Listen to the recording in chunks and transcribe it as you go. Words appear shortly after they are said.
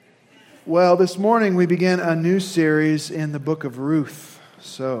Well, this morning we begin a new series in the book of Ruth.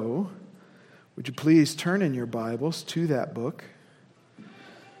 So, would you please turn in your Bibles to that book?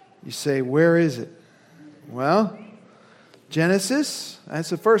 You say, where is it? Well, Genesis, that's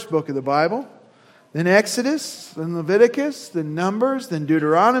the first book of the Bible. Then Exodus, then Leviticus, then Numbers, then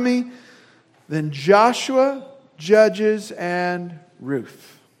Deuteronomy, then Joshua, Judges, and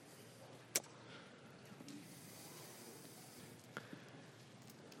Ruth.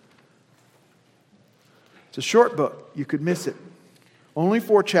 It's a short book. You could miss it. Only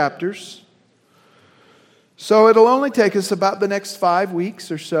 4 chapters. So it'll only take us about the next 5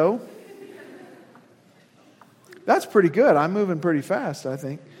 weeks or so. That's pretty good. I'm moving pretty fast, I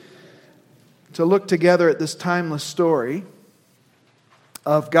think. To look together at this timeless story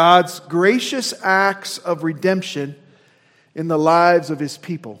of God's gracious acts of redemption in the lives of His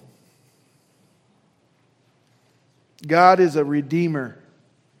people. God is a redeemer.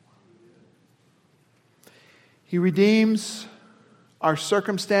 He redeems our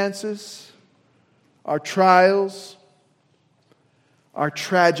circumstances, our trials, our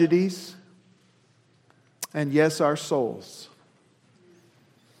tragedies, and yes, our souls.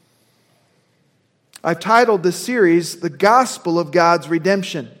 I've titled this series, The Gospel of God's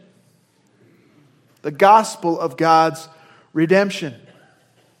Redemption. The Gospel of God's Redemption.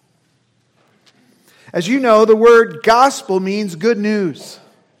 As you know, the word gospel means good news.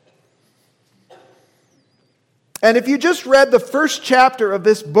 And if you just read the first chapter of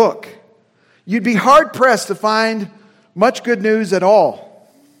this book, you'd be hard-pressed to find much good news at all.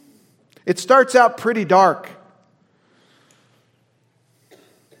 It starts out pretty dark.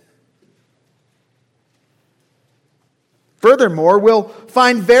 Furthermore, we'll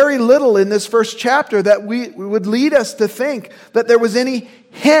find very little in this first chapter that would lead us to think that there was any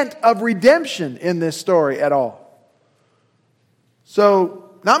hint of redemption in this story at all.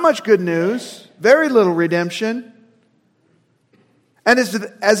 So, not much good news, very little redemption. And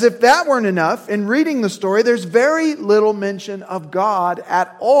as if that weren't enough, in reading the story, there's very little mention of God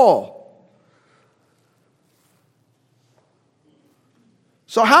at all.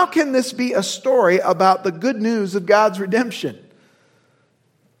 So how can this be a story about the good news of God's redemption?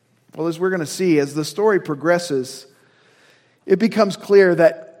 Well, as we're going to see, as the story progresses, it becomes clear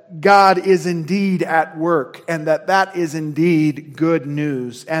that God is indeed at work, and that is indeed good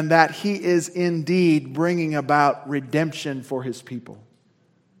news, and that He is indeed bringing about redemption for His people.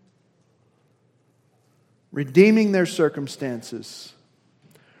 Redeeming their circumstances,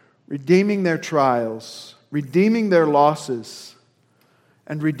 redeeming their trials, redeeming their losses,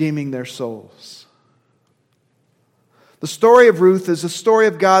 and redeeming their souls. The story of Ruth is a story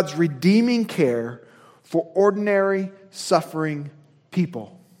of God's redeeming care for ordinary, suffering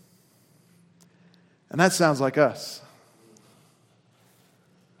people. And that sounds like us.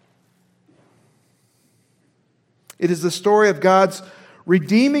 It is the story of God's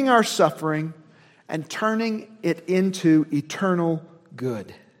redeeming our suffering and turning it into eternal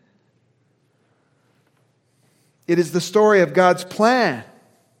good. It is the story of God's plan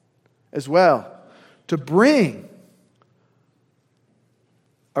as well to bring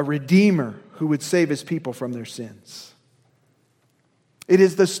a Redeemer who would save His people from their sins. It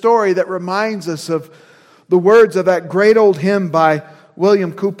is the story that reminds us of the words of that great old hymn by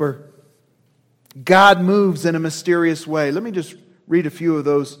William Cowper. God moves in a mysterious way. Let me just read a few of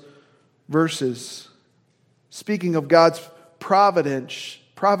those verses. Speaking of God's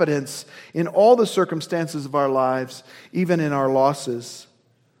providence in all the circumstances of our lives, even in our losses.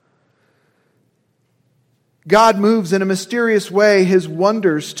 God moves in a mysterious way His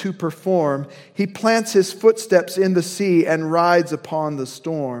wonders to perform. He plants His footsteps in the sea and rides upon the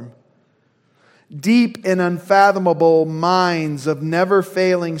storm. Deep in unfathomable mines of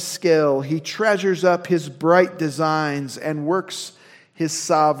never-failing skill, He treasures up His bright designs and works His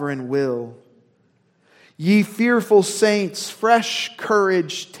sovereign will. Ye fearful saints, fresh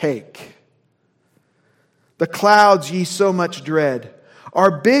courage take. The clouds ye so much dread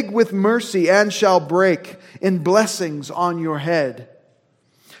are big with mercy and shall break in blessings on your head.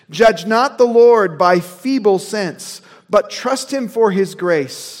 Judge not the Lord by feeble sense, but trust Him for His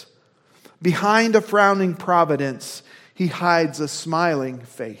grace. Behind a frowning providence, He hides a smiling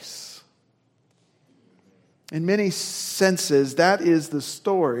face. In many senses, that is the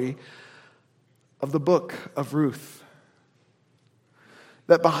story of the book of Ruth.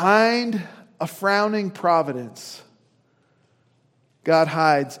 That behind a frowning providence, God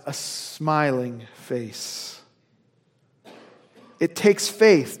hides a smiling face. It takes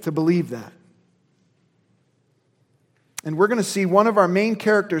faith to believe that. And we're going to see one of our main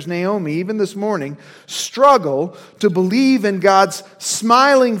characters, Naomi, even this morning, struggle to believe in God's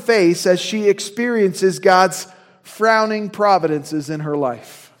smiling face as she experiences God's frowning providences in her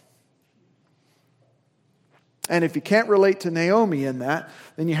life. And if you can't relate to Naomi in that,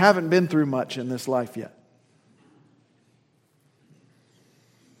 then you haven't been through much in this life yet.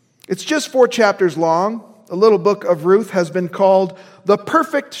 It's just 4 chapters long. The little book of Ruth has been called the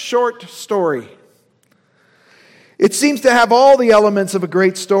perfect short story. It seems to have all the elements of a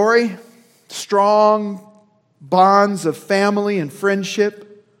great story: strong bonds of family and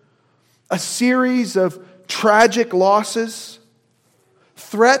friendship, a series of tragic losses,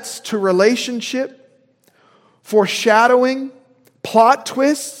 threats to relationship, foreshadowing, plot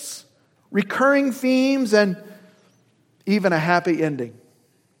twists, recurring themes, and even a happy ending.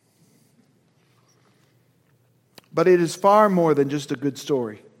 But it is far more than just a good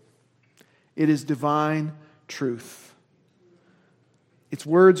story. It is divine truth. Its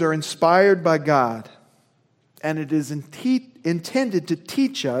words are inspired by God, and it is intended to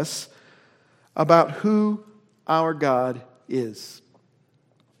teach us about who our God is.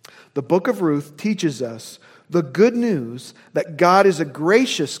 The book of Ruth teaches us the good news that God is a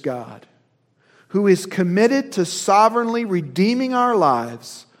gracious God who is committed to sovereignly redeeming our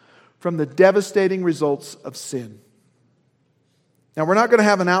lives from the devastating results of sin. Now, we're not going to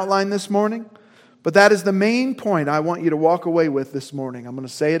have an outline this morning, but that is the main point I want you to walk away with this morning. I'm going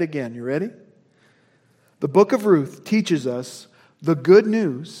to say it again. You ready? The book of Ruth teaches us the good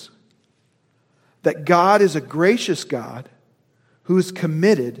news that God is a gracious God who is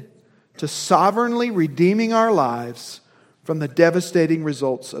committed to sovereignly redeeming our lives from the devastating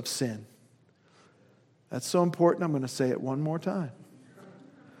results of sin. That's so important, I'm going to say it one more time.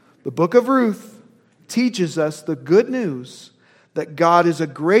 The book of Ruth teaches us the good news that God is a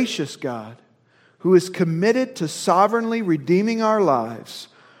gracious God who is committed to sovereignly redeeming our lives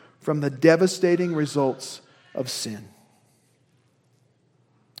from the devastating results of sin.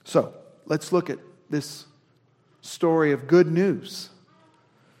 So, let's look at this story of good news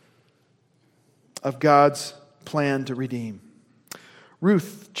of God's plan to redeem.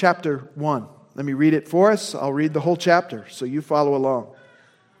 Ruth chapter 1. Let me read it for us. I'll read the whole chapter so you follow along.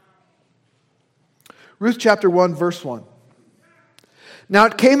 Ruth chapter 1, verse 1. Now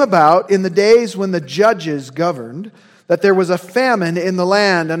it came about in the days when the judges governed that there was a famine in the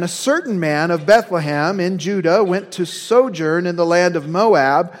land, and a certain man of Bethlehem in Judah went to sojourn in the land of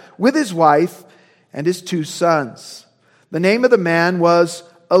Moab with his wife and his 2 sons. The name of the man was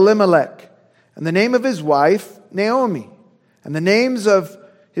Elimelech, and the name of his wife Naomi. And the names of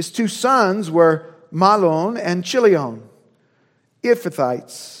his 2 sons were Mahlon and Chilion,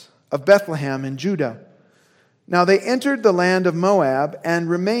 Ephrathites of Bethlehem in Judah. Now they entered the land of Moab and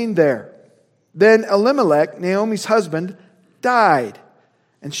remained there. Then Elimelech, Naomi's husband, died,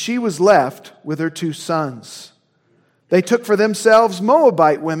 and she was left with her 2 sons. They took for themselves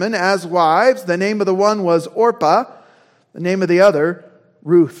Moabite women as wives. The name of the one was Orpah, the name of the other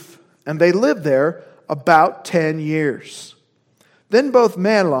Ruth. And they lived there about 10 years. Then both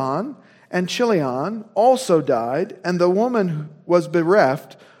Mahlon and Chilion also died, and the woman was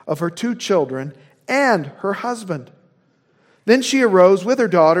bereft of her 2 children and her husband. Then she arose with her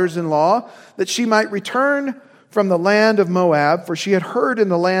daughters-in-law that she might return from the land of Moab, for she had heard in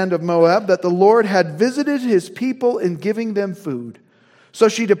the land of Moab that the Lord had visited his people in giving them food. So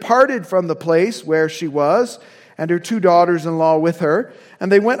she departed from the place where she was, and her 2 daughters-in-law with her,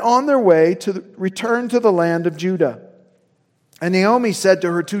 and they went on their way to return to the land of Judah. And Naomi said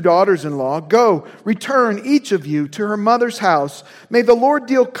to her 2 daughters-in-law, "Go, return each of you to her mother's house. May the Lord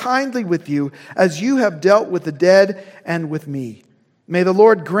deal kindly with you as you have dealt with the dead and with me. May the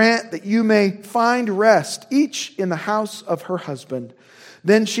Lord grant that you may find rest, each in the house of her husband."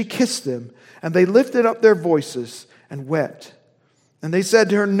 Then she kissed them, and they lifted up their voices and wept. And they said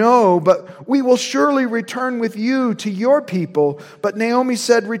to her, "No, but we will surely return with you to your people." But Naomi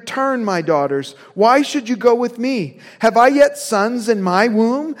said, "Return, my daughters. Why should you go with me? Have I yet sons in my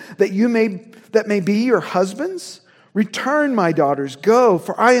womb that may be your husbands? Return, my daughters, go,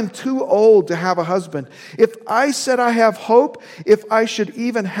 for I am too old to have a husband. If I said I have hope, if I should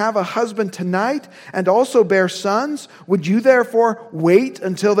even have a husband tonight and also bear sons, would you therefore wait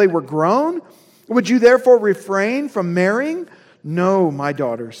until they were grown? Would you therefore refrain from marrying? No, my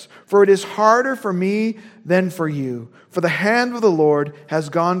daughters, for it is harder for me than for you, for the hand of the Lord has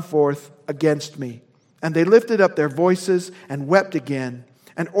gone forth against me." And they lifted up their voices and wept again.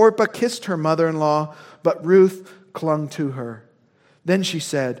 And Orpah kissed her mother-in-law, but Ruth clung to her. Then she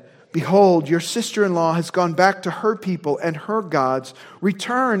said, "Behold, your sister-in-law has gone back to her people and her gods.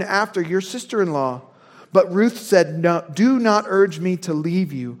 Return after your sister-in-law." But Ruth said, "No, do not urge me to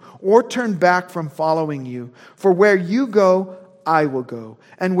leave you or turn back from following you. For where you go, I will go,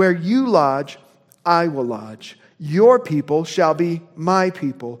 and where you lodge, I will lodge. Your people shall be my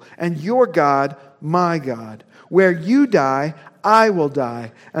people, and your God, my God. Where you die, I will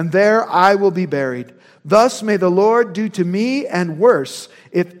die, and there I will be buried. Thus may the Lord do to me and worse,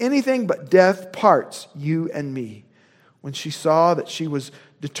 if anything but death parts you and me." When she saw that she was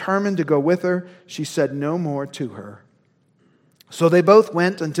determined to go with her, she said no more to her. So they both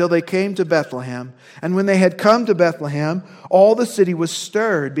went until they came to Bethlehem. And when they had come to Bethlehem, all the city was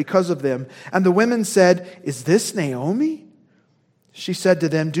stirred because of them. And the women said, "Is this Naomi?" She said to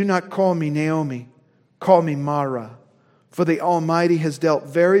them, "Do not call me Naomi. Call me Mara, for the Almighty has dealt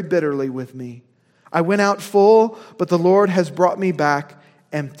very bitterly with me. I went out full, but the Lord has brought me back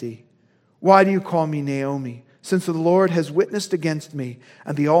empty. Why do you call me Naomi, since the Lord has witnessed against me,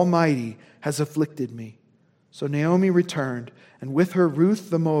 and the Almighty has afflicted me?" So Naomi returned, and with her Ruth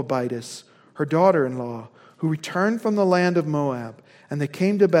the Moabitess, her daughter-in-law, who returned from the land of Moab, and they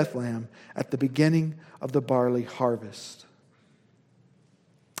came to Bethlehem at the beginning of the barley harvest.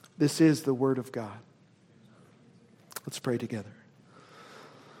 This is the word of God. Let's pray together.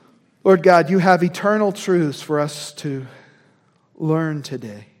 Lord God, you have eternal truths for us to learn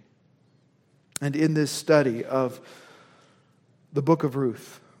today. And in this study of the book of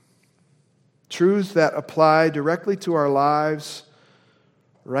Ruth, truths that apply directly to our lives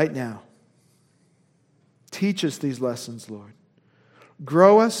right now. Teach us these lessons, Lord.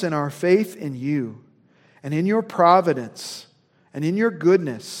 Grow us in our faith in you and in your providence and in your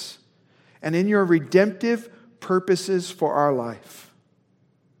goodness and in your redemptive purposes for our life.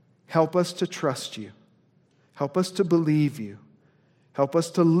 Help us to trust you. Help us to believe you. Help us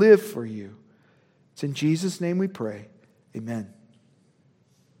to live for you. It's in Jesus' name we pray. Amen.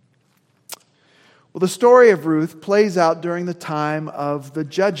 Well, the story of Ruth plays out during the time of the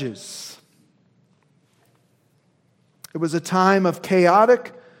Judges. It was a time of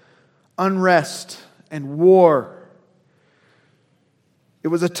chaotic unrest and war. It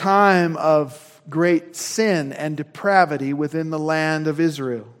was a time of great sin and depravity within the land of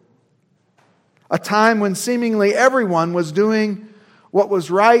Israel. A time when seemingly everyone was doing what was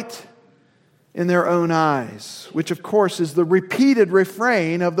right in their own eyes, which of course is the repeated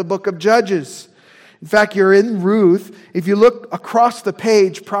refrain of the book of Judges. In fact, you're in Ruth. If you look across the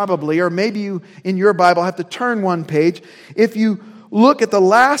page probably, or maybe you in your Bible have to turn one page, if you look at the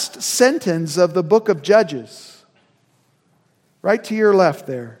last sentence of the book of Judges, right to your left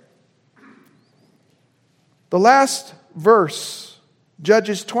there, the last verse,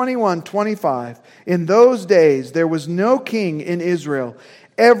 Judges 21:25, "In those days there was no king in Israel.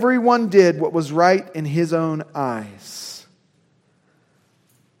 Everyone did what was right in his own eyes."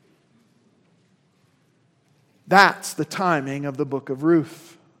 That's the timing of the book of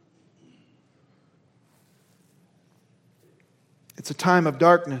Ruth. It's a time of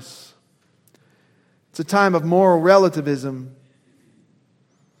darkness. It's a time of moral relativism.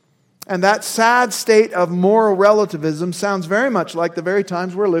 And that sad state of moral relativism sounds very much like the very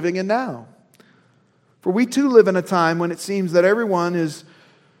times we're living in now. For we too live in a time when it seems that everyone is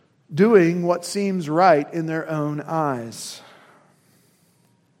doing what seems right in their own eyes.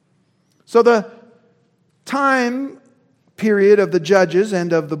 So the time period of the Judges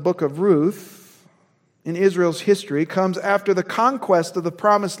and of the book of Ruth in Israel's history comes after the conquest of the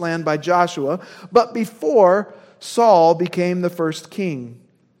Promised Land by Joshua, but before Saul became the first king.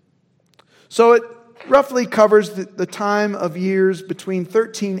 So it roughly covers the time of years between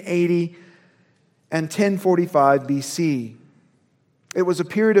 1380 and 1045 BC. It was a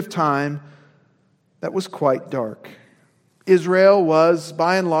period of time that was quite dark. Israel was,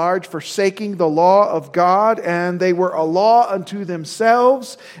 by and large, forsaking the law of God, and they were a law unto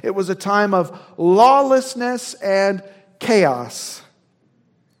themselves. It was a time of lawlessness and chaos.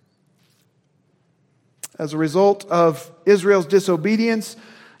 As a result of Israel's disobedience,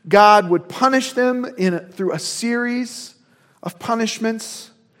 God would punish them through a series of punishments.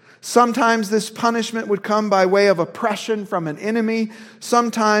 Sometimes this punishment would come by way of oppression from an enemy.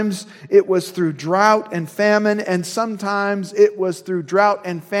 Sometimes it was through drought and famine. And sometimes it was through drought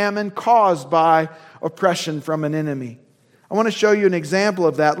and famine caused by oppression from an enemy. I want to show you an example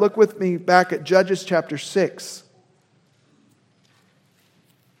of that. Look with me back at Judges chapter 6.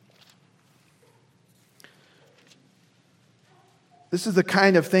 This is the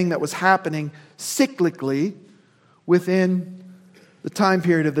kind of thing that was happening cyclically within the time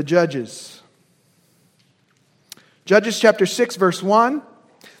period of the Judges. Judges chapter 6 verse 1.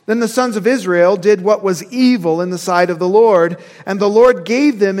 Then the sons of Israel did what was evil in the sight of the Lord, and the Lord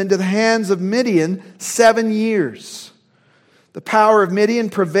gave them into the hands of Midian 7 years. The power of Midian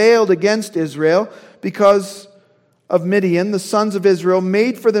prevailed against Israel. Because of Midian, the sons of Israel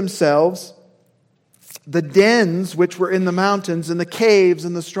made for themselves the dens which were in the mountains and the caves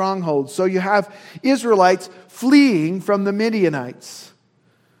and the strongholds. So you have Israelites fleeing from the Midianites.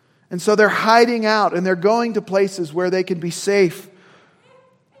 And so they're hiding out and they're going to places where they can be safe.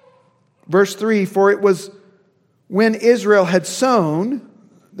 Verse 3, for it was when Israel had sown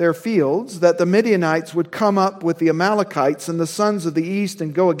their fields that the Midianites would come up with the Amalekites and the sons of the east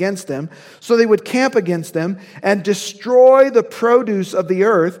and go against them. So they would camp against them and destroy the produce of the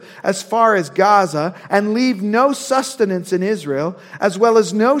earth as far as Gaza and leave no sustenance in Israel, as well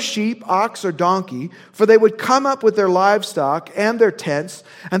as no sheep, ox, or donkey. For they would come up with their livestock and their tents,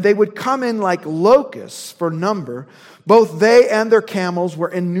 and they would come in like locusts for number. Both they and their camels were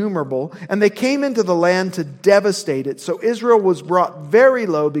innumerable, and they came into the land to devastate it. So Israel was brought very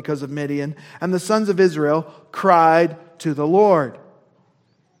low because of Midian, and the sons of Israel cried to the Lord.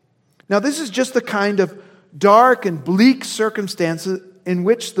 Now this is just the kind of dark and bleak circumstances in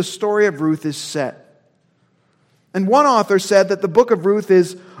which the story of Ruth is set. And one author said that the book of Ruth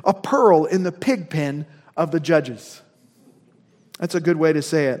is a pearl in the pig pen of the judges. That's a good way to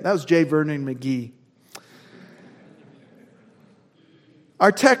say it. That was J. Vernon McGee.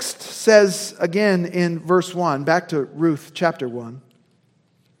 Our text says again in verse 1, back to Ruth chapter 1.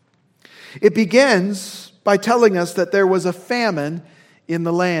 It begins by telling us that there was a famine in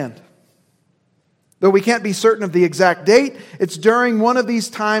the land. Though we can't be certain of the exact date, it's during one of these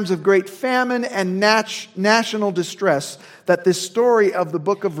times of great famine and national distress that this story of the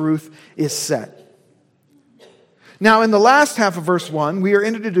book of Ruth is set. Now, in the last half of verse 1, we are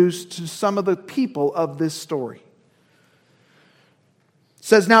introduced to some of the people of this story. It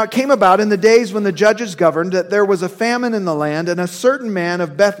says, now it came about in the days when the judges governed that there was a famine in the land, and a certain man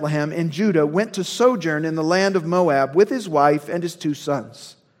of Bethlehem in Judah went to sojourn in the land of Moab with his wife and his 2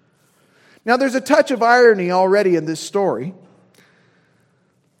 sons. Now there's a touch of irony already in this story.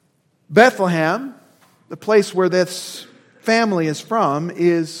 Bethlehem, the place where this family is from,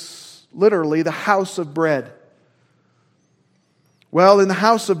 is literally the house of bread. Well, in the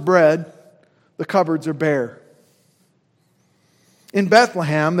house of bread, the cupboards are bare. In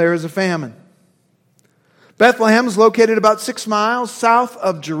Bethlehem, there is a famine. Bethlehem is located about 6 miles south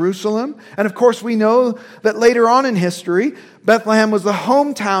of Jerusalem. And of course, we know that later on in history, Bethlehem was the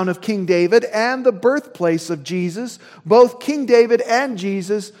hometown of King David and the birthplace of Jesus. Both King David and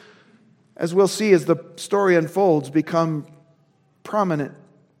Jesus, as we'll see as the story unfolds, become prominent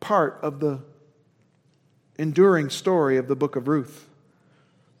part of the enduring story of the book of Ruth.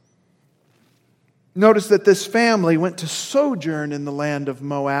 Notice that this family went to sojourn in the land of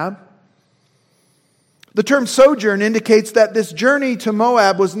Moab. The term sojourn indicates that this journey to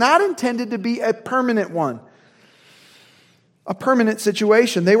Moab was not intended to be a permanent one, a permanent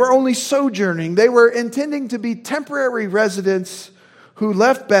situation. They were only sojourning. They were intending to be temporary residents who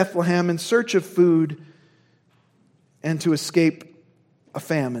left Bethlehem in search of food and to escape a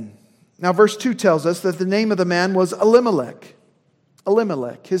famine. Now, verse 2 tells us that the name of the man was Elimelech.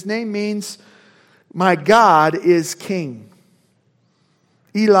 Elimelech. His name means, my God is king.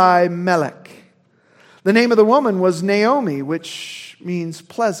 Elimelech. The name of the woman was Naomi, which means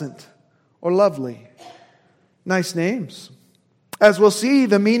pleasant or lovely. Nice names. As we'll see,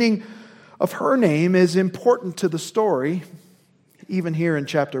 the meaning of her name is important to the story, even here in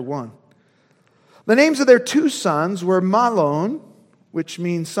chapter 1. The names of their 2 sons were Mahlon, which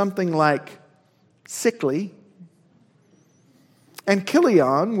means something like sickly, and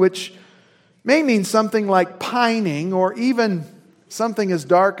Chilion, which may mean something like pining or even something as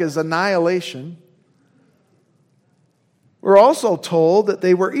dark as annihilation. We're also told that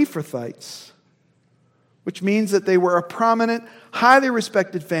they were Ephrathites, which means that they were a prominent, highly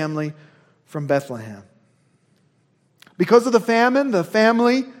respected family from Bethlehem. Because of the famine, the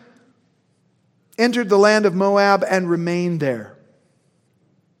family entered the land of Moab and remained there.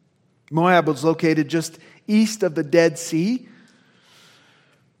 Moab was located just east of the Dead Sea.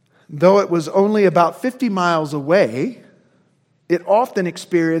 Though it was only about 50 miles away, it often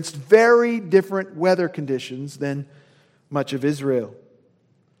experienced very different weather conditions than much of Israel.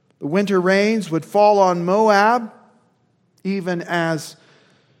 The winter rains would fall on Moab, even as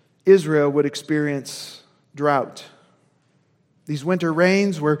Israel would experience drought. These winter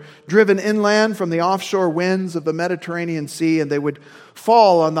rains were driven inland from the offshore winds of the Mediterranean Sea, and they would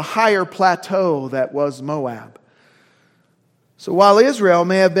fall on the higher plateau that was Moab. So while Israel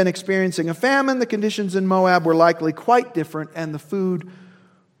may have been experiencing a famine, the conditions in Moab were likely quite different, and the food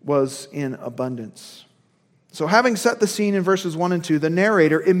was in abundance. So having set the scene in verses 1 and 2, the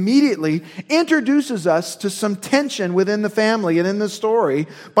narrator immediately introduces us to some tension within the family and in the story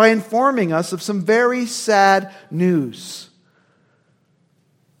by informing us of some very sad news.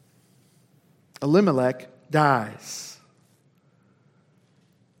 Elimelech dies.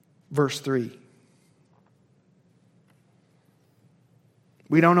 Verse 3.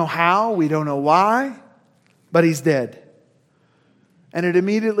 We don't know how, we don't know why, but he's dead. And it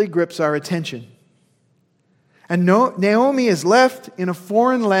immediately grips our attention. And Naomi is left in a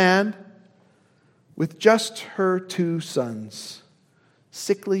foreign land with just her 2 sons,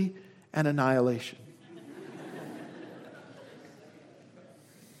 sickly and annihilation.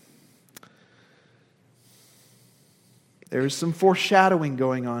 There is some foreshadowing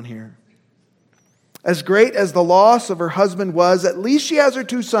going on here. As great as the loss of her husband was, at least she has her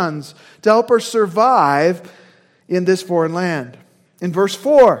 2 sons to help her survive in this foreign land. In verse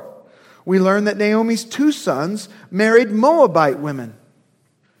 4, we learn that Naomi's 2 sons married Moabite women.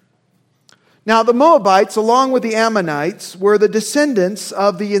 Now, the Moabites, along with the Ammonites, were the descendants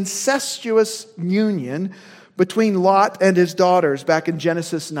of the incestuous union between Lot and his daughters back in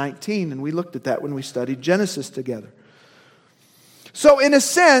Genesis 19. And we looked at that when we studied Genesis together. So, in a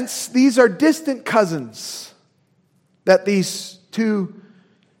sense, these are distant cousins that these 2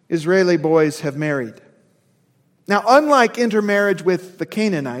 Israeli boys have married. Now, unlike intermarriage with the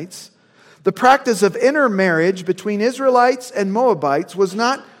Canaanites, the practice of intermarriage between Israelites and Moabites was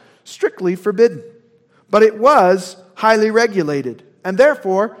not strictly forbidden, but it was highly regulated and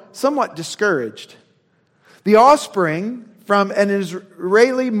therefore somewhat discouraged. The offspring from an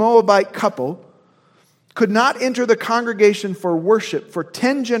Israeli-Moabite couple could not enter the congregation for worship for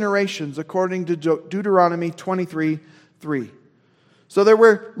 10 generations, according to Deuteronomy 23:3. So there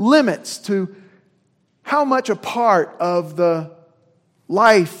were limits to how much a part of the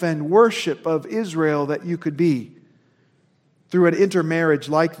life and worship of Israel that you could be through an intermarriage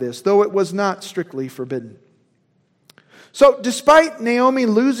like this, though it was not strictly forbidden. So despite Naomi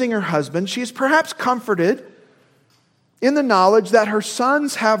losing her husband, she is perhaps comforted in the knowledge that her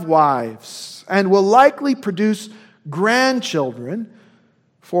sons have wives and will likely produce grandchildren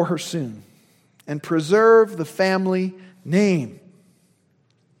for her soon and preserve the family name.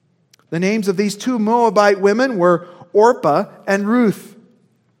 The names of these 2 Moabite women were Orpah and Ruth.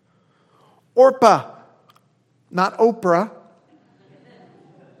 Orpah, not Oprah.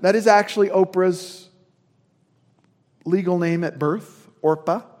 That is actually Oprah's legal name at birth,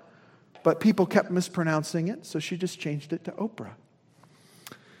 Orpah. But people kept mispronouncing it, so she just changed it to Oprah.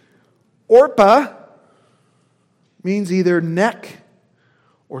 Orpah means either neck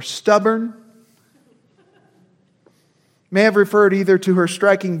or stubborn. May have referred either to her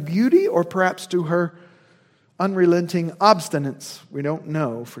striking beauty or perhaps to her unrelenting obstinance. We don't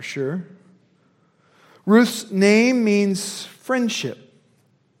know for sure. Ruth's name means friendship,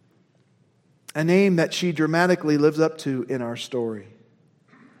 a name that she dramatically lives up to in our story.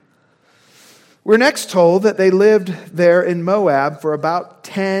 We're next told that they lived there in Moab for about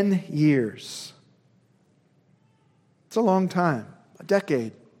 10 years. It's a long time, a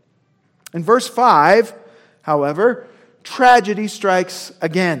decade. In verse 5, however, tragedy strikes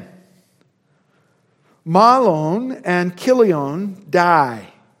again. Mahlon and Chilion die.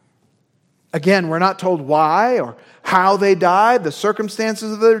 Again, we're not told why or how they died, the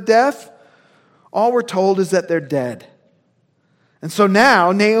circumstances of their death. All we're told is that they're dead. And so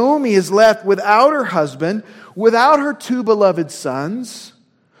now Naomi is left without her husband, without her 2 beloved sons,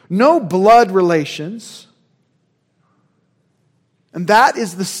 no blood relations. And that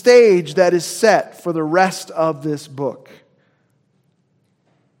is the stage that is set for the rest of this book.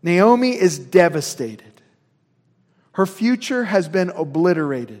 Naomi is devastated. Her future has been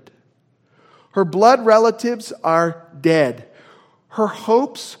obliterated. Her blood relatives are dead. Her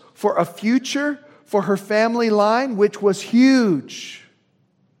hopes for a future for her family line, which was huge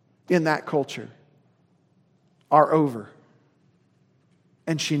in that culture, are over.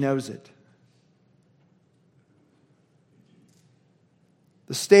 And she knows it.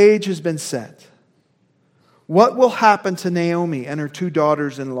 The stage has been set. What will happen to Naomi and her 2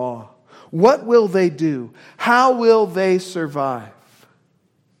 daughters-in-law? What will they do? How will they survive?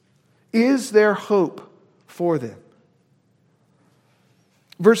 Is there hope for them?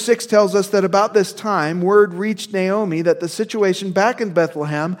 Verse 6 tells us that about this time, word reached Naomi that the situation back in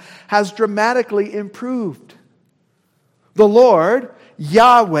Bethlehem has dramatically improved. The Lord,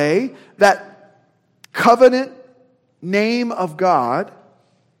 Yahweh, that covenant name of God,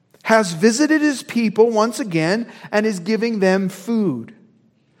 has visited His people once again and is giving them food.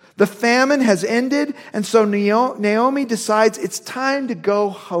 The famine has ended, and so Naomi decides it's time to go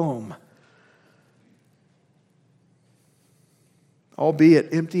home.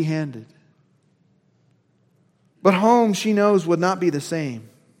 Albeit empty-handed. But home, she knows, would not be the same.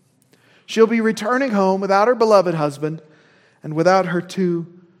 She'll be returning home without her beloved husband and without her 2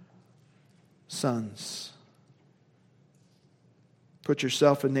 sons. Put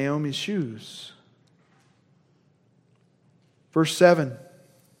yourself in Naomi's shoes. Verse 7.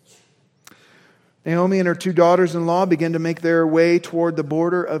 Naomi and her 2 daughters-in-law begin to make their way toward the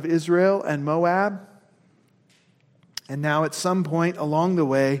border of Israel and Moab. And now at some point along the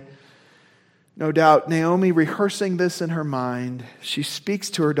way, no doubt Naomi rehearsing this in her mind, she speaks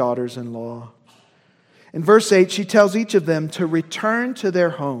to her daughters-in-law. In verse 8, she tells each of them to return to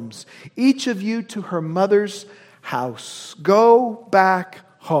their homes, each of you to her mother's house. Go back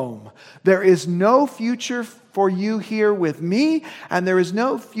home. There is no future for you here with me, and there is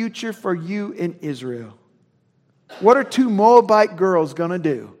no future for you in Israel. What are 2 Moabite girls going to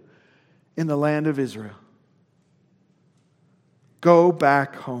do in the land of Israel? Go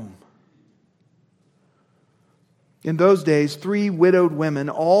back home. In those days, 3 widowed women,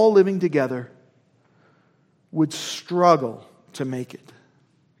 all living together, would struggle to make it.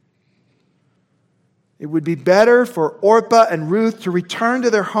 It would be better for Orpah and Ruth to return to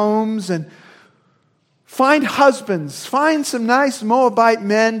their homes and find husbands, find some nice Moabite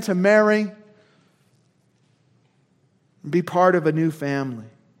men to marry, and be part of a new family.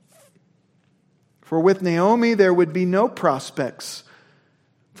 For with Naomi, there would be no prospects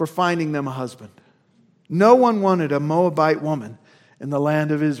for finding them a husband. No one wanted a Moabite woman in the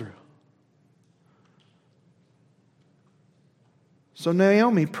land of Israel. So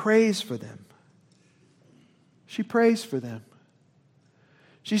Naomi prays for them. She prays for them.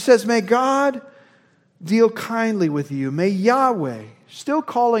 She says, may God deal kindly with you. May Yahweh, still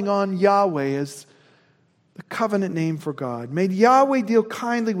calling on Yahweh as the covenant name for God. May Yahweh deal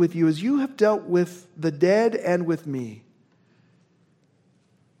kindly with you as you have dealt with the dead and with me.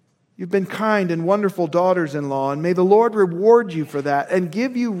 You've been kind and wonderful daughters-in-law, and may the Lord reward you for that and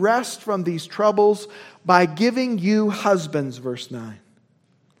give you rest from these troubles by giving you husbands, verse 9.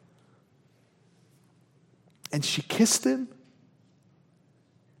 And she kissed him,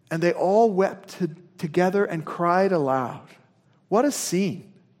 and they all wept together and cried aloud. What a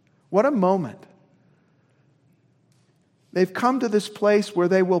scene. What a moment. They've come to this place where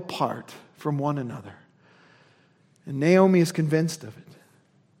they will part from one another. And Naomi is convinced of it.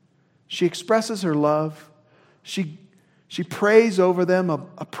 She expresses her love. She prays over them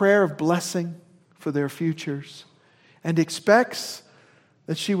a prayer of blessing for their futures and expects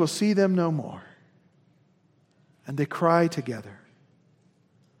that she will see them no more. And they cry together.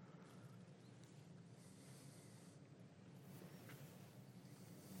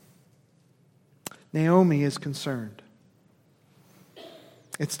 Naomi is concerned.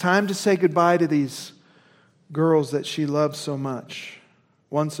 It's time to say goodbye to these girls that she loves so much,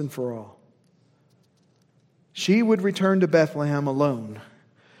 once and for all. She would return to Bethlehem alone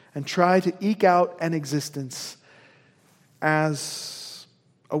and try to eke out an existence as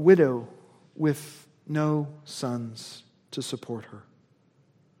a widow with no sons to support her.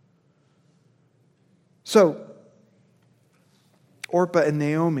 So, Orpah and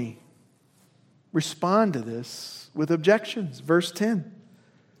Naomi respond to this with objections. Verse 10.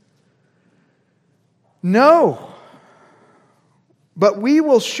 No, but we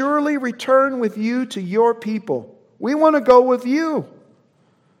will surely return with you to your people. We want to go with you.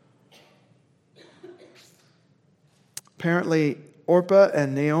 Apparently, Orpah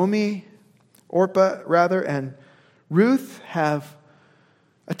and Ruth have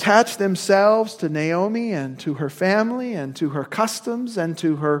attached themselves to Naomi and to her family and to her customs and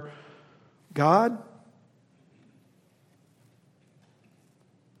to her God.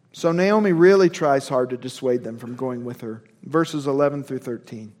 So Naomi really tries hard to dissuade them from going with her. Verses 11 through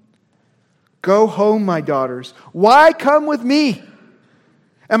 13. Go home, my daughters. Why come with me?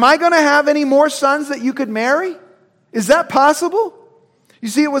 Am I going to have any more sons that you could marry? Is that possible? You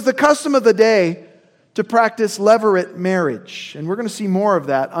see, it was the custom of the day to practice levirate marriage. And we're going to see more of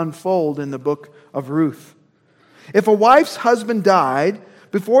that unfold in the book of Ruth. If a wife's husband died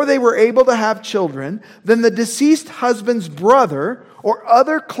before they were able to have children, then the deceased husband's brother or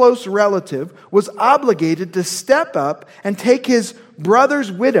other close relative was obligated to step up and take his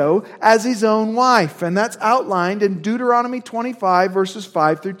brother's widow as his own wife. And that's outlined in Deuteronomy 25, verses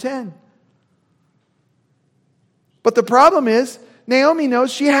 5 through 10. But the problem is, Naomi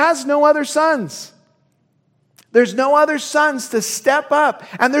knows she has no other sons. There's no other sons to step up,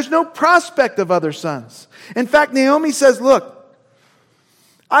 and there's no prospect of other sons. In fact, Naomi says, look,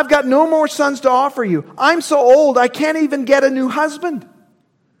 I've got no more sons to offer you. I'm so old, I can't even get a new husband.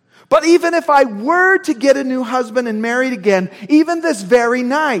 But even if I were to get a new husband and married again, even this very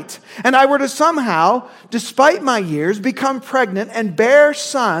night, and I were to somehow, despite my years, become pregnant and bear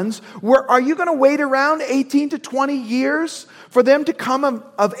sons, are you going to wait around 18 to 20 years for them to come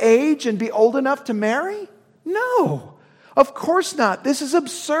of age and be old enough to marry? No, of course not. This is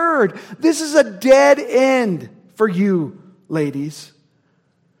absurd. This is a dead end for you, ladies.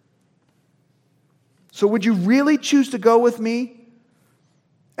 So would you really choose to go with me?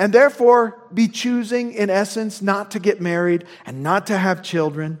 And therefore be choosing, in essence, not to get married and not to have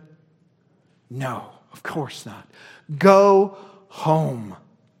children? No, of course not. Go home.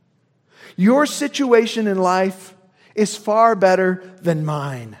 Your situation in life is far better than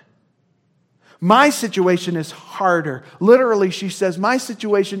mine. My situation is harder. Literally, she says, my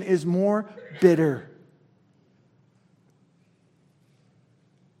situation is more bitter.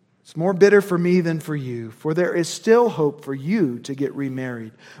 It's more bitter for me than for you, for there is still hope for you to get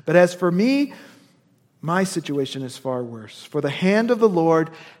remarried. But as for me, my situation is far worse. For the hand of the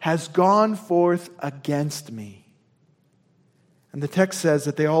Lord has gone forth against me. And the text says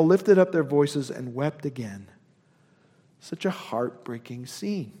that they all lifted up their voices and wept again. Such a heartbreaking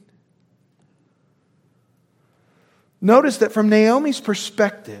scene. Notice that from Naomi's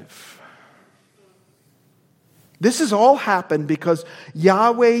perspective, this has all happened because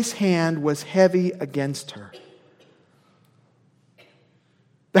Yahweh's hand was heavy against her.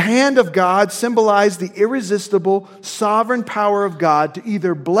 The hand of God symbolized the irresistible, sovereign power of God to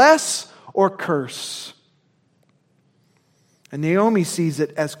either bless or curse. And Naomi sees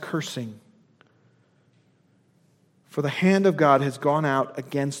it as cursing. For the hand of God has gone out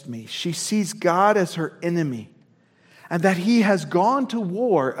against me. She sees God as her enemy, and that He has gone to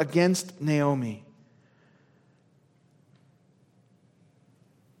war against Naomi.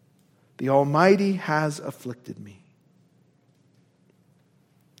 The Almighty has afflicted me.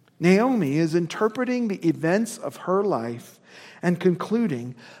 Naomi is interpreting the events of her life and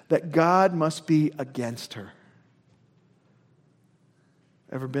concluding that God must be against her.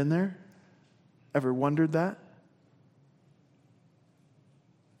 Ever been there? Ever wondered that?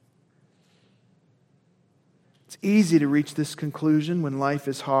 It's easy to reach this conclusion when life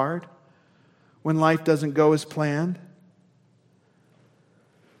is hard, when life doesn't go as planned.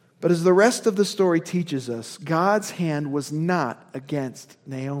 But as the rest of the story teaches us, God's hand was not against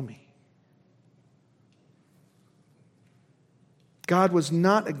Naomi. God was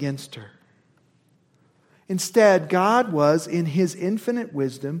not against her. Instead, God was, in His infinite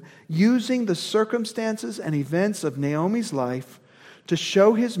wisdom, using the circumstances and events of Naomi's life to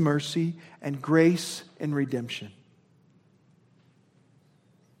show His mercy and grace in redemption.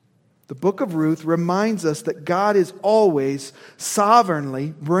 The book of Ruth reminds us that God is always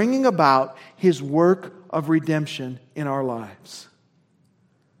sovereignly bringing about His work of redemption in our lives.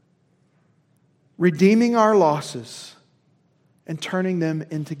 Redeeming our losses and turning them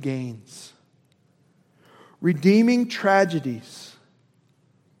into gains. Redeeming tragedies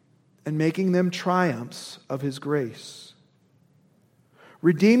and making them triumphs of His grace.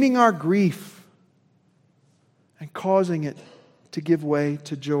 Redeeming our grief and causing it to give way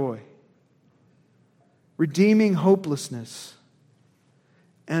to joy. Redeeming hopelessness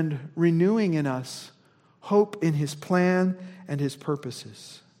and renewing in us hope in His plan and His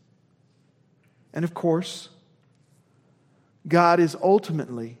purposes. And of course, God is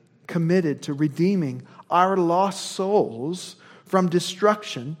ultimately committed to redeeming our lost souls from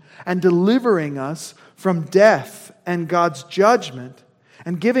destruction and delivering us from death and God's judgment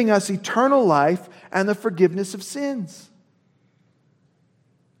and giving us eternal life and the forgiveness of sins.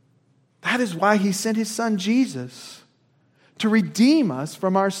 That is why He sent His Son Jesus to redeem us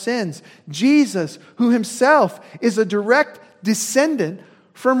from our sins. Jesus, who Himself is a direct descendant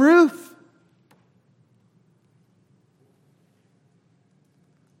from Ruth.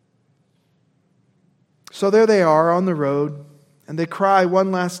 So there they are on the road, and they cry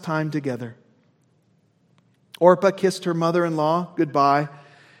one last time together. Orpah kissed her mother-in-law goodbye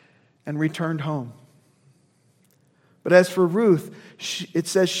and returned home. But as for Ruth, it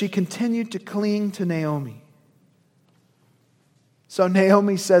says she continued to cling to Naomi. So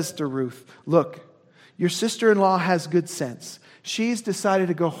Naomi says to Ruth, look, your sister-in-law has good sense. She's decided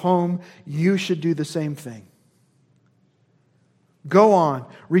to go home. You should do the same thing. Go on.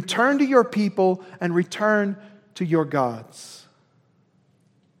 Return to your people and return to your gods.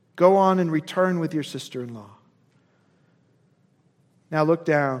 Go on and return with your sister-in-law. Now look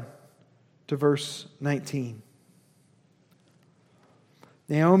down to verse 19.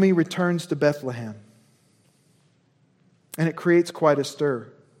 Naomi returns to Bethlehem, and it creates quite a stir.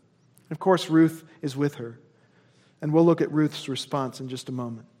 Of course, Ruth is with her. And we'll look at Ruth's response in just a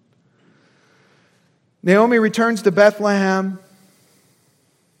moment. Naomi returns to Bethlehem.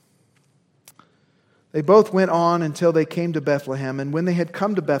 They both went on until they came to Bethlehem. And when they had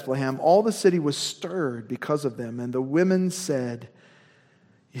come to Bethlehem, all the city was stirred because of them. And the women said,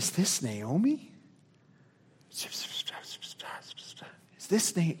 "Is this Naomi? Is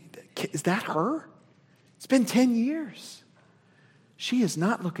that her? It's been 10 years. She is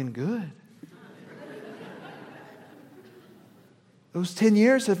not looking good. Those 10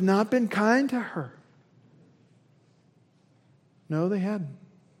 years have not been kind to her." No, they hadn't.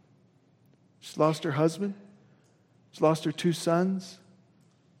 She's lost her husband. She's lost her 2 sons.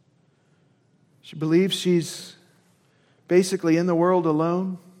 She believes she's basically in the world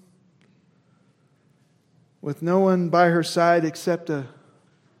alone, with no one by her side except a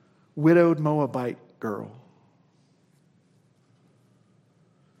widowed Moabite girl.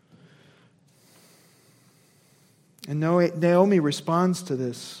 And Naomi responds to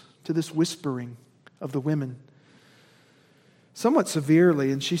this whispering of the women somewhat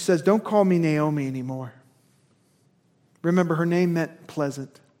severely. And she says, "Don't call me Naomi anymore." Remember, her name meant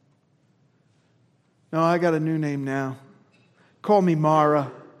pleasant. No, I got a new name now. Call me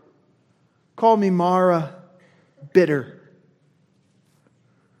Mara. Call me Mara, bitter.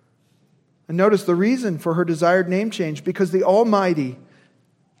 And notice the reason for her desired name change, because the Almighty,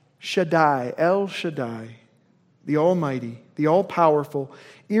 Shaddai, El Shaddai, the Almighty, the all-powerful,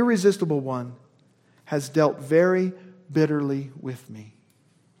 irresistible one, has dealt very bitterly with me.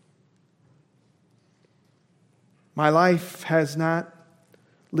 My life has not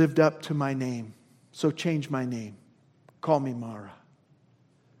lived up to my name, so change my name. Call me Mara,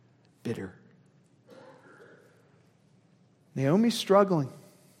 bitter. Naomi's struggling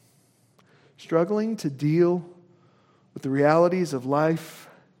to deal with the realities of life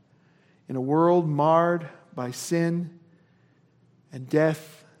in a world marred by sin and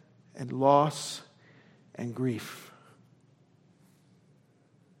death and loss and grief.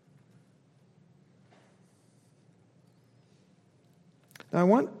 Now, I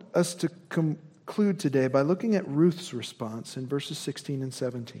want us to conclude today by looking at Ruth's response in verses 16 and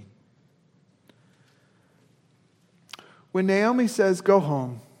 17. When Naomi says, "Go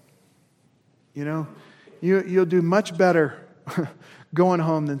home," you'll do much better going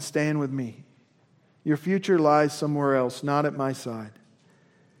home than staying with me. Your future lies somewhere else, not at my side.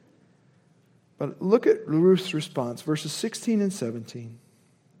 But look at Ruth's response, verses 16 and 17.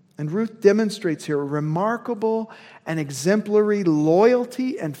 And Ruth demonstrates here a remarkable and exemplary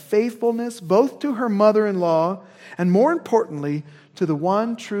loyalty and faithfulness, both to her mother-in-law and, more importantly, to the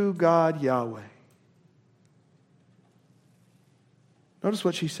one true God, Yahweh. Notice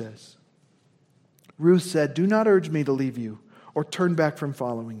what she says. Ruth said, "Do not urge me to leave you or turn back from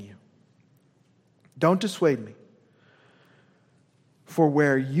following you. Don't dissuade me. For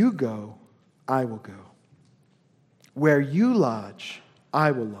where you go, I will go. Where you lodge,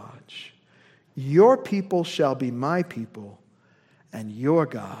 I will lodge. Your people shall be my people, and your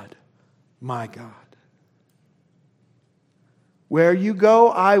God, my God. Where you go,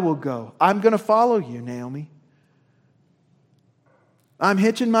 I will go." I'm going to follow you, Naomi. I'm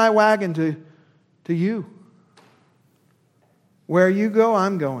hitching my wagon to you. Where you go,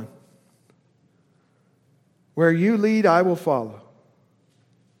 I'm going. Where you lead, I will follow.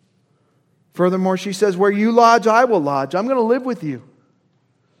 Furthermore, she says, "Where you lodge, I will lodge." I'm going to live with you.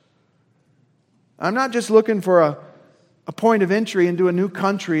 I'm not just looking for a point of entry into a new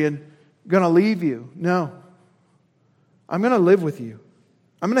country and going to leave you. No. I'm going to live with you.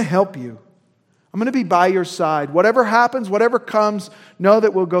 I'm going to help you. I'm going to be by your side. Whatever happens, whatever comes, know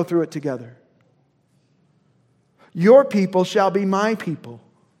that we'll go through it together. Your people shall be my people.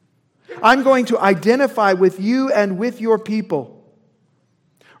 I'm going to identify with you and with your people.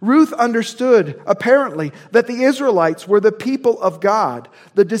 Ruth understood, apparently, that the Israelites were the people of God,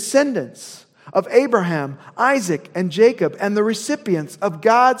 the descendants of Abraham, Isaac, and Jacob, and the recipients of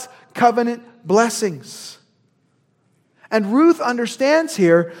God's covenant blessings. And Ruth understands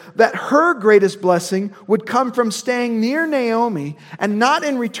here that her greatest blessing would come from staying near Naomi and not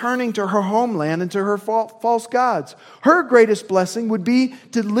in returning to her homeland and to her false gods. Her greatest blessing would be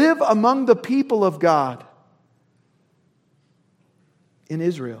to live among the people of God in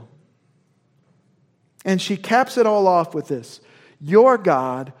Israel. And she caps it all off with this: "Your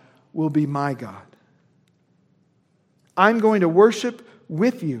God will be my God." I'm going to worship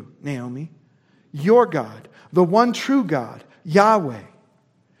with you, Naomi, your God, the one true God, Yahweh.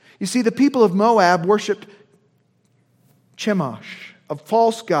 You see, the people of Moab worshipped Chemosh, a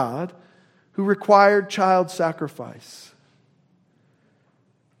false god who required child sacrifice.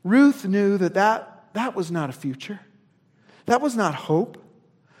 Ruth knew that was not a future. That was not hope.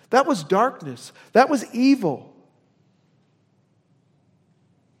 That was darkness. That was evil.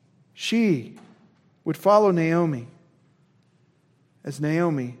 She would follow Naomi as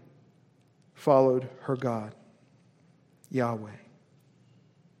Naomi followed her God, Yahweh.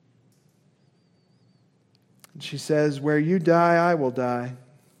 And she says, where you die, I will die.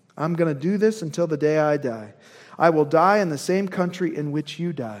 I'm going to do this until the day I die. I will die in the same country in which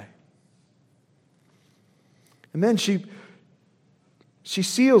you die. And then she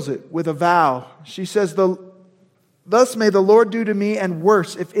seals it with a vow. She says, thus may the Lord do to me, and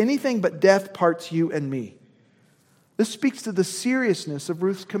worse, if anything but death parts you and me. This speaks to the seriousness of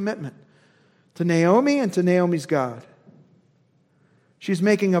Ruth's commitment to Naomi and to Naomi's God. She's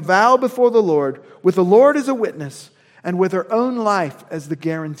making a vow before the Lord, with the Lord as a witness, and with her own life as the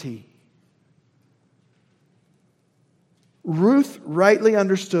guarantee. Ruth rightly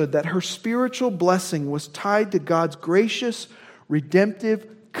understood that her spiritual blessing was tied to God's gracious, redemptive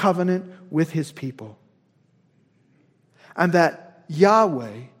covenant with His people. And that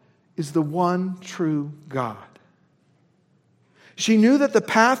Yahweh is the one true God. She knew that the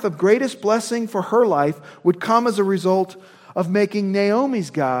path of greatest blessing for her life would come as a result of making Naomi's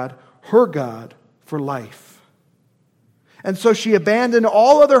God her God for life. And so she abandoned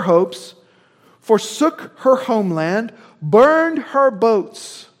all other hopes, forsook her homeland, burned her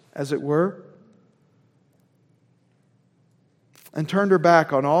boats, as it were, and turned her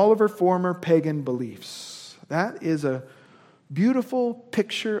back on all of her former pagan beliefs. That is a beautiful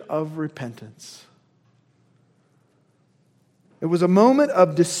picture of repentance. It was a moment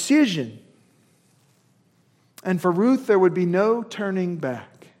of decision. And for Ruth, there would be no turning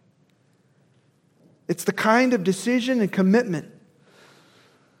back. It's the kind of decision and commitment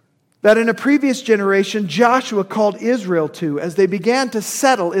that in a previous generation Joshua called Israel to as they began to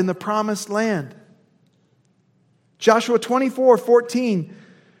settle in the promised land. Joshua 24:14,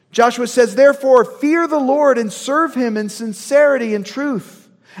 Joshua says, therefore fear the Lord and serve Him in sincerity and truth.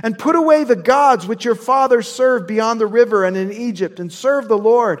 And put away the gods which your fathers served beyond the river and in Egypt, and serve the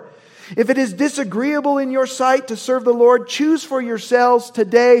Lord. If it is disagreeable in your sight to serve the Lord, choose for yourselves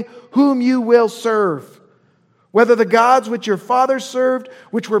today whom you will serve. Whether the gods which your fathers served,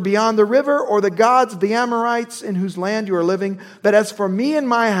 which were beyond the river, or the gods of the Amorites in whose land you are living. But as for me and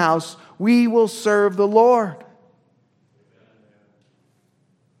my house, we will serve the Lord.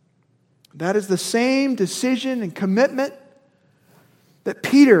 That is the same decision and commitment that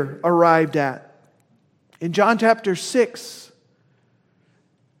Peter arrived at in John chapter 6,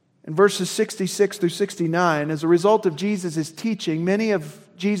 in verses 66 through 69. As a result of Jesus' teaching, many of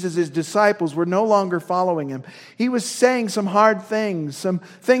Jesus' disciples were no longer following Him. He was saying some hard things, some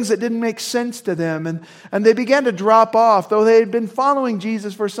things that didn't make sense to them, and they began to drop off. Though they had been following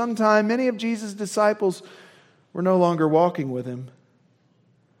Jesus for some time, many of Jesus' disciples were no longer walking with Him.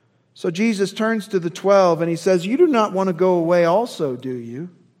 So Jesus turns to the 12 and He says, you do not want to go away also, do you?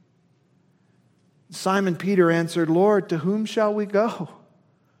 Simon Peter answered, Lord, to whom shall we go?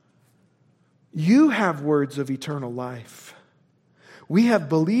 You have words of eternal life. We have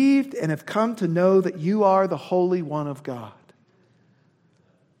believed and have come to know that you are the Holy One of God.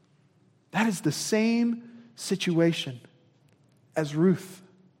 That is the same situation as Ruth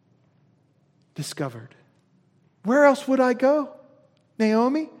discovered. Where else would I go,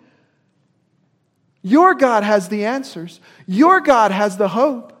 Naomi? Your God has the answers. Your God has the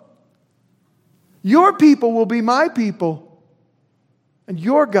hope. Your people will be my people, and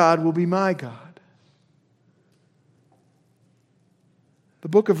your God will be my God. The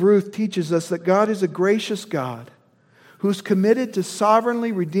book of Ruth teaches us that God is a gracious God who's committed to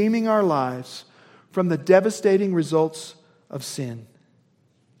sovereignly redeeming our lives from the devastating results of sin.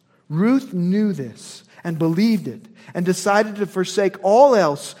 Ruth knew this and believed it and decided to forsake all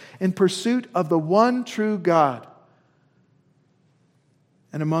else in pursuit of the one true God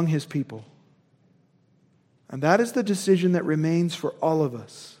and among His people. And that is the decision that remains for all of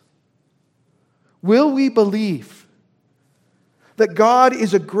us. Will we believe that God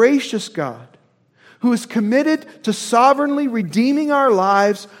is a gracious God who is committed to sovereignly redeeming our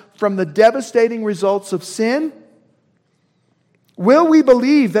lives from the devastating results of sin? Will we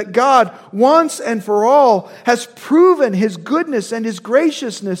believe that God, once and for all, has proven His goodness and His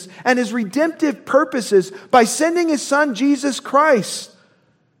graciousness and His redemptive purposes by sending His Son, Jesus Christ,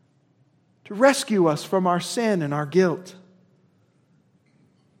 to rescue us from our sin and our guilt?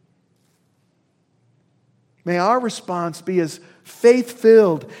 May our response be as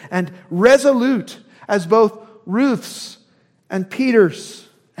faith-filled and resolute as both Ruth's and Peter's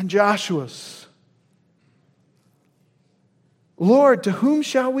and Joshua's. Lord, to whom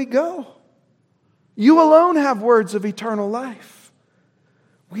shall we go? You alone have words of eternal life.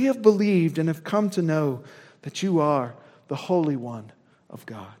 We have believed and have come to know that you are the Holy One of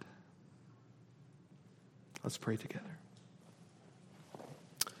God. Let's pray together.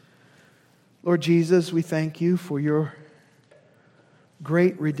 Lord Jesus, we thank you for your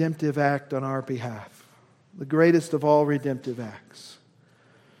great redemptive act on our behalf, the greatest of all redemptive acts.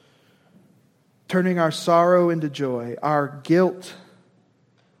 Turning our sorrow into joy, our guilt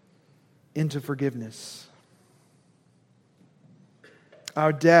into forgiveness,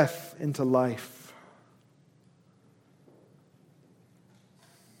 our death into life.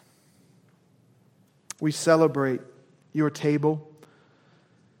 We celebrate your table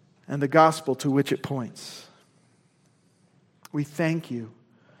and the gospel to which it points. We thank you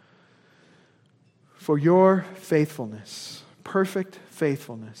for your faithfulness, perfect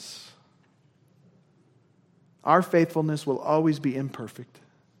faithfulness. Our faithfulness will always be imperfect.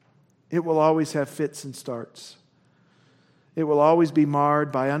 It will always have fits and starts. It will always be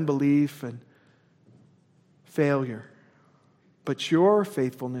marred by unbelief and failure. But your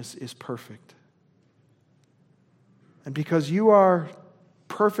faithfulness is perfect. And because you are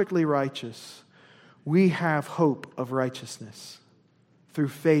perfectly righteous, we have hope of righteousness through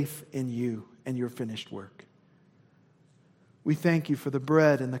faith in you and your finished work. We thank you for the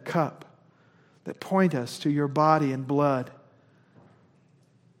bread and the cup that point us to your body and blood.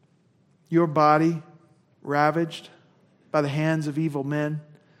 Your body ravaged by the hands of evil men.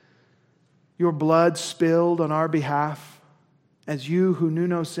 Your blood spilled on our behalf as you who knew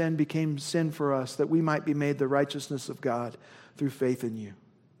no sin became sin for us, that we might be made the righteousness of God through faith in you.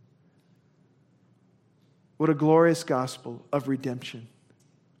 What a glorious gospel of redemption.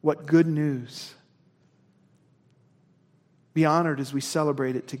 What good news. Be honored as we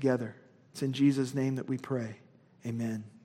celebrate it together. It's in Jesus' name that we pray. Amen.